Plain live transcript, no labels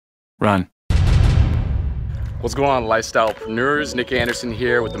Run. What's going on, lifestylepreneurs? Nick Anderson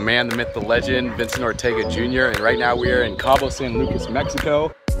here with the man, the myth, the legend, Vincent Ortega Jr. And right now we are in Cabos San Lucas,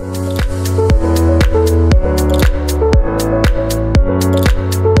 Mexico.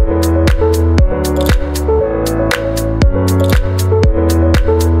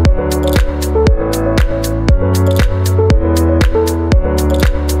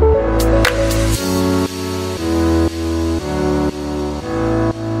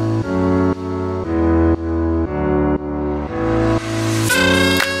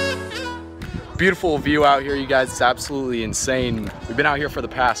 Beautiful view out here, you guys. It's absolutely insane. We've been out here for the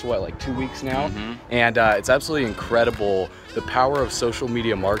past, what, like 2 weeks now? And it's absolutely incredible the power of social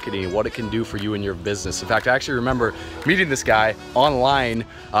media marketing, what it can do for you and your business. In fact, I actually remember meeting this guy online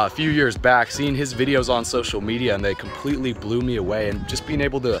a few years back, seeing his videos on social media, and they completely blew me away. And just being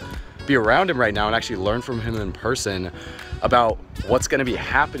able to be around him right now and actually learn from him in person about what's going to be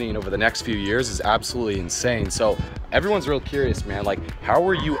happening over the next few years is absolutely insane. So everyone's real curious, man, like, how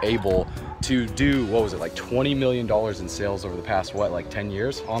were you able to do, what was it, like $20 million in sales over the past, what, like 10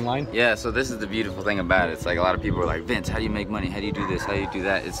 years online? Yeah, so this is the beautiful thing about it. It's like a lot of people are like, Vince, how do you make money? How do you do this? How do you do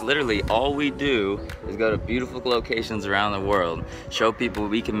that? It's literally all we do is go to beautiful locations around the world, show people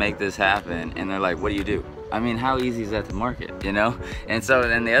we can make this happen, and they're like, what do you do? I mean, how easy is that to market, you know? And so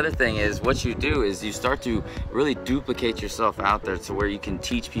then the other thing is, what you do is you start to really duplicate yourself out there to where you can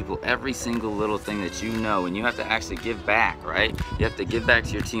teach people every single little thing that you know, and you have to actually give back, right? You have to give back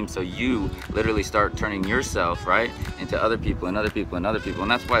to your team, so you literally start turning yourself, right, into other people and other people and other people.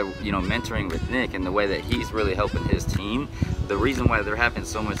 And that's why, you know, mentoring with Nick and the way that he's really helping his team, the reason why they're having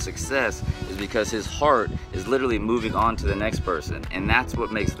so much success is because his heart is literally moving on to the next person, and that's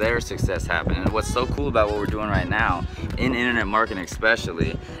what makes their success happen. And what's so cool about what we're doing right now in internet marketing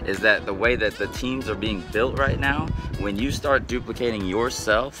especially is that the way that the teams are being built right now, when you start duplicating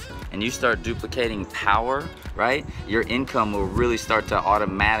yourself and you start duplicating power, right, your income will really start to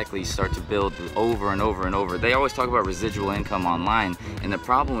automatically start to build over and over and over. They always talk about residual income online, and the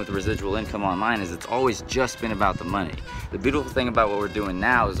problem with residual income online is it's always just been about the money. The beautiful thing about what we're doing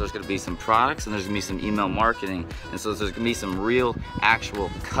now is there's going to be some products and there's going to be some email marketing, and so there's going to be some real actual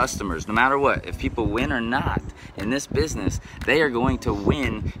customers. No matter what, if people win or not in this business, they are going to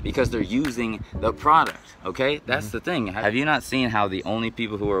win because they're using the product, okay? That's the thing. Have you not seen how the only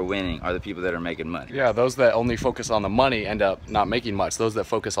people who are winning are the people that are making money? Yeah, those that only focus on the money end up not making much. Those that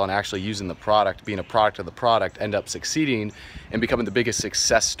focus on actually using the product, being a product of the product, end up succeeding and becoming the biggest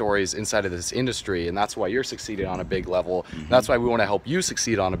success stories inside of this industry. And that's why you're succeeding on a big level. That's why we want to help you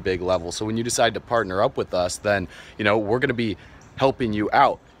succeed on a big level. So when you decide to partner up with us, then, you know, we're going to be helping you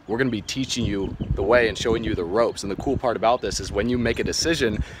out. We're going to be teaching you the way and showing you the ropes. And the cool part about this is when you make a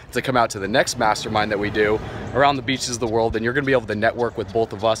decision to come out to the next mastermind that we do around the beaches of the world, then you're going to be able to network with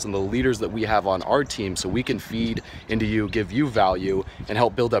both of us and the leaders that we have on our team, so we can feed into you, give you value, and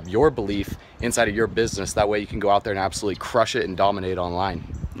help build up your belief inside of your business. That way you can go out there and absolutely crush it and dominate online.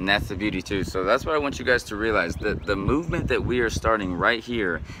 And that's the beauty too. So that's what I want you guys to realize, that the movement that we are starting right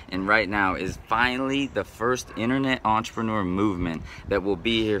here and right now is finally the first internet entrepreneur movement that will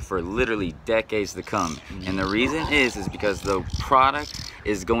be here for literally decades to come. And the reason is because the product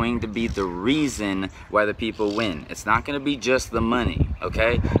is going to be the reason why the people win. It's not going to be just the money,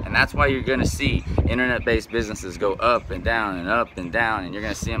 okay? And that's why you're going to see internet-based businesses go up and down and up and down, and you're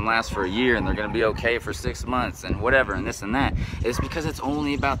going to see them last for a year, and they're going to be okay for 6 months and whatever and this and that. It's because it's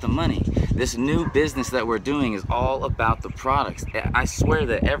only about the money. This new business that we're doing is all about the products. I swear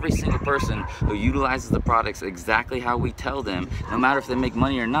that every single person who utilizes the products exactly how we tell them, no matter if they make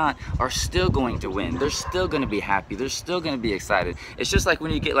money or not, are still going to win. They're still going to be happy. They're still going to be excited. It's just like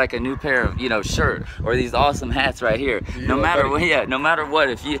when you get like a new pair of, you know, shirt or these awesome hats right here. No matter what, no matter what,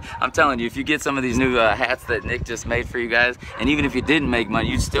 if you, I'm telling you, if you get some of these new hats that Nick just made for you guys, and even if you didn't make money,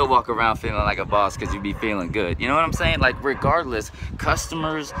 you'd still walk around feeling like a boss because you'd be feeling good. You know what I'm saying? Like, regardless,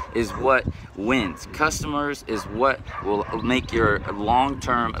 customers is what wins. Customers is what will make your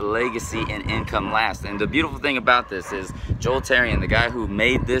long-term legacy and income last. And the beautiful thing about this is Joel Terrian, the guy who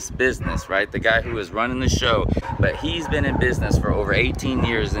made this business, right? The guy who is running the show, but he's been in business for over 18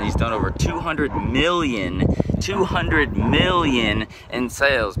 years and he's done over 200 million in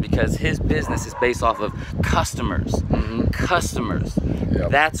sales because his business is based off of customers. Customers. Yep.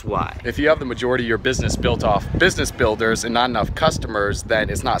 That's why. If you have the majority of your business built off business builders and not enough customers, then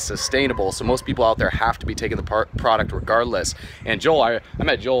it's not sustainable. So most people out there have to be taking the product regardless. And Joel, I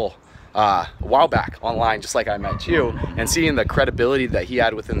met Joel a while back online, just like I met you, and seeing the credibility that he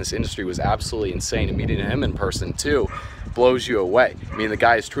had within this industry was absolutely insane. And meeting him in person too blows you away. I mean, the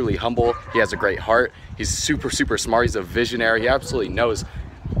guy is truly humble. He has a great heart. He's super smart. He's a visionary. He absolutely knows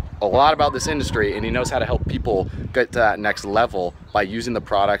a lot about this industry, and he knows how to help people get to that next level by using the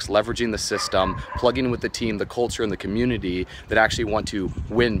products, leveraging the system, plugging in with the team, the culture, and the community that actually want to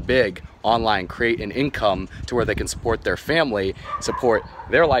win big online, create an income to where they can support their family, support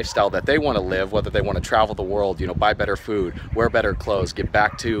their lifestyle that they want to live, whether they want to travel the world, you know, buy better food, wear better clothes, get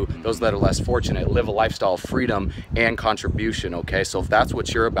back to those that are less fortunate, live a lifestyle of freedom and contribution, okay? So if that's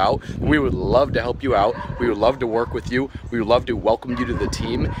what you're about, we would love to help you out. We would love to work with you. We would love to welcome you to the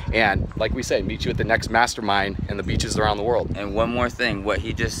team, and like we say, meet you at the next mastermind in the beaches around the world. And one more thing, what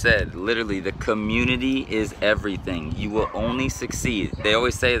he just said, literally the community is everything. You will only succeed. They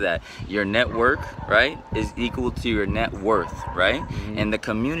always say that your network, right, is equal to your net worth, right? And the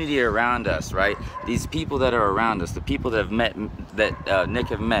community around us, right, these people that are around us, the people that have met, that Nick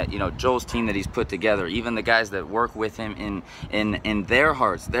have met, you know, Joel's team that he's put together, even the guys that work with him in their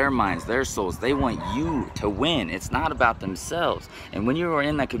hearts, their minds, their souls, they want you to win. It's not about themselves. And when you are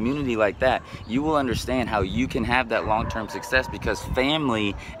in that community like that, you will understand how you can have that long-term success, because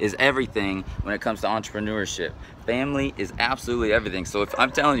family is everything when it comes to entrepreneurship. Family is absolutely everything. So if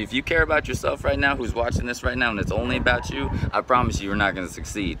I'm telling you, if you care about yourself right now, who's watching this right now, and it's only about you, I promise you're not going to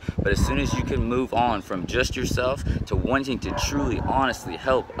succeed. But as soon as you can move on from just yourself to wanting to truly, honestly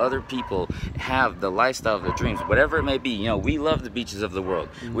help other people have the lifestyle of their dreams, whatever it may be. You know, we love the beaches of the world.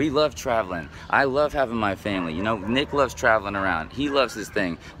 We love traveling. I love having my family. You know, Nick loves traveling around. He loves his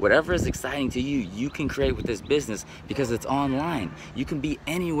thing. Whatever is exciting to you, you can create with this business, because it's online. You can be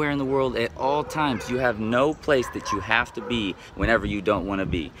anywhere in the world at all times. You have no place that you have to be whenever you don't want to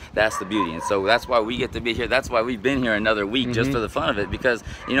be. That's the beauty. And so that's why we get to be here. That's why we've been here another week, just for the fun of it, because,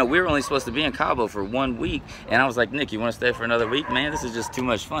 you know, we were only supposed to be in Cabo for 1 week, and I was like, Nick, you want to stay for another week? Man, this is just too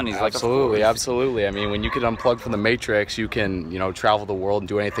much fun. He's Absolutely, like, absolutely. I mean, when you can unplug from the matrix, you can, you know, travel the world and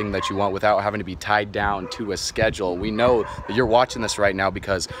do anything that you want without having to be tied down to a schedule. We know that you're watching this right now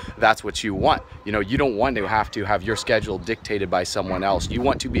because that's what you want. You know, you don't want to have your schedule dictated by someone else. You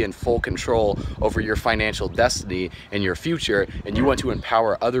want to be in full control over your financial destiny and your future, and you want to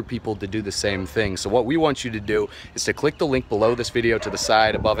empower other people to do the same thing. So what we want you to do is to click the link below this video, to the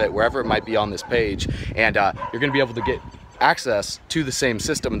side, above it, wherever it might be on this page, and you're going to be able to get access to the same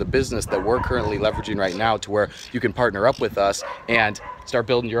system and the business that we're currently leveraging right now, to where you can partner up with us and start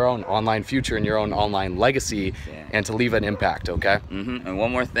building your own online future and your own online legacy, and to leave an impact, okay? And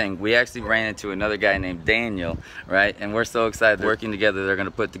one more thing, we actually ran into another guy named Daniel, right? And we're so excited working together. They're going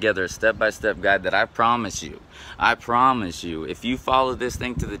to put together a step-by-step guide that I promise you, if you follow this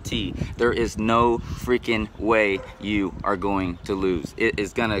thing to the T, there is no freaking way you are going to lose.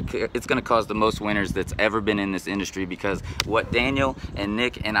 It's gonna cause the most winners that's ever been in this industry, because what Daniel and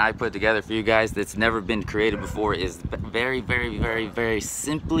Nick and I put together for you guys that's never been created before is very, very, very, very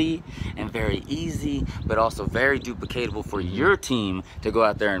simply and very easy, but also very duplicatable for your team to go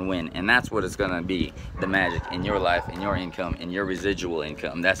out there and win. And that's what it's gonna be, the magic in your life, in your income, in your residual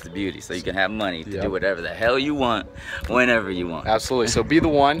income. That's the beauty. So you can have money to do whatever the hell you want, whenever you want. Absolutely. So be the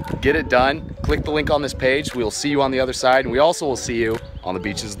one, get it done. Click the link on this page. We'll see you on the other side, and we also will see you on the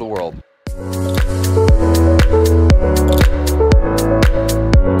beaches of the world.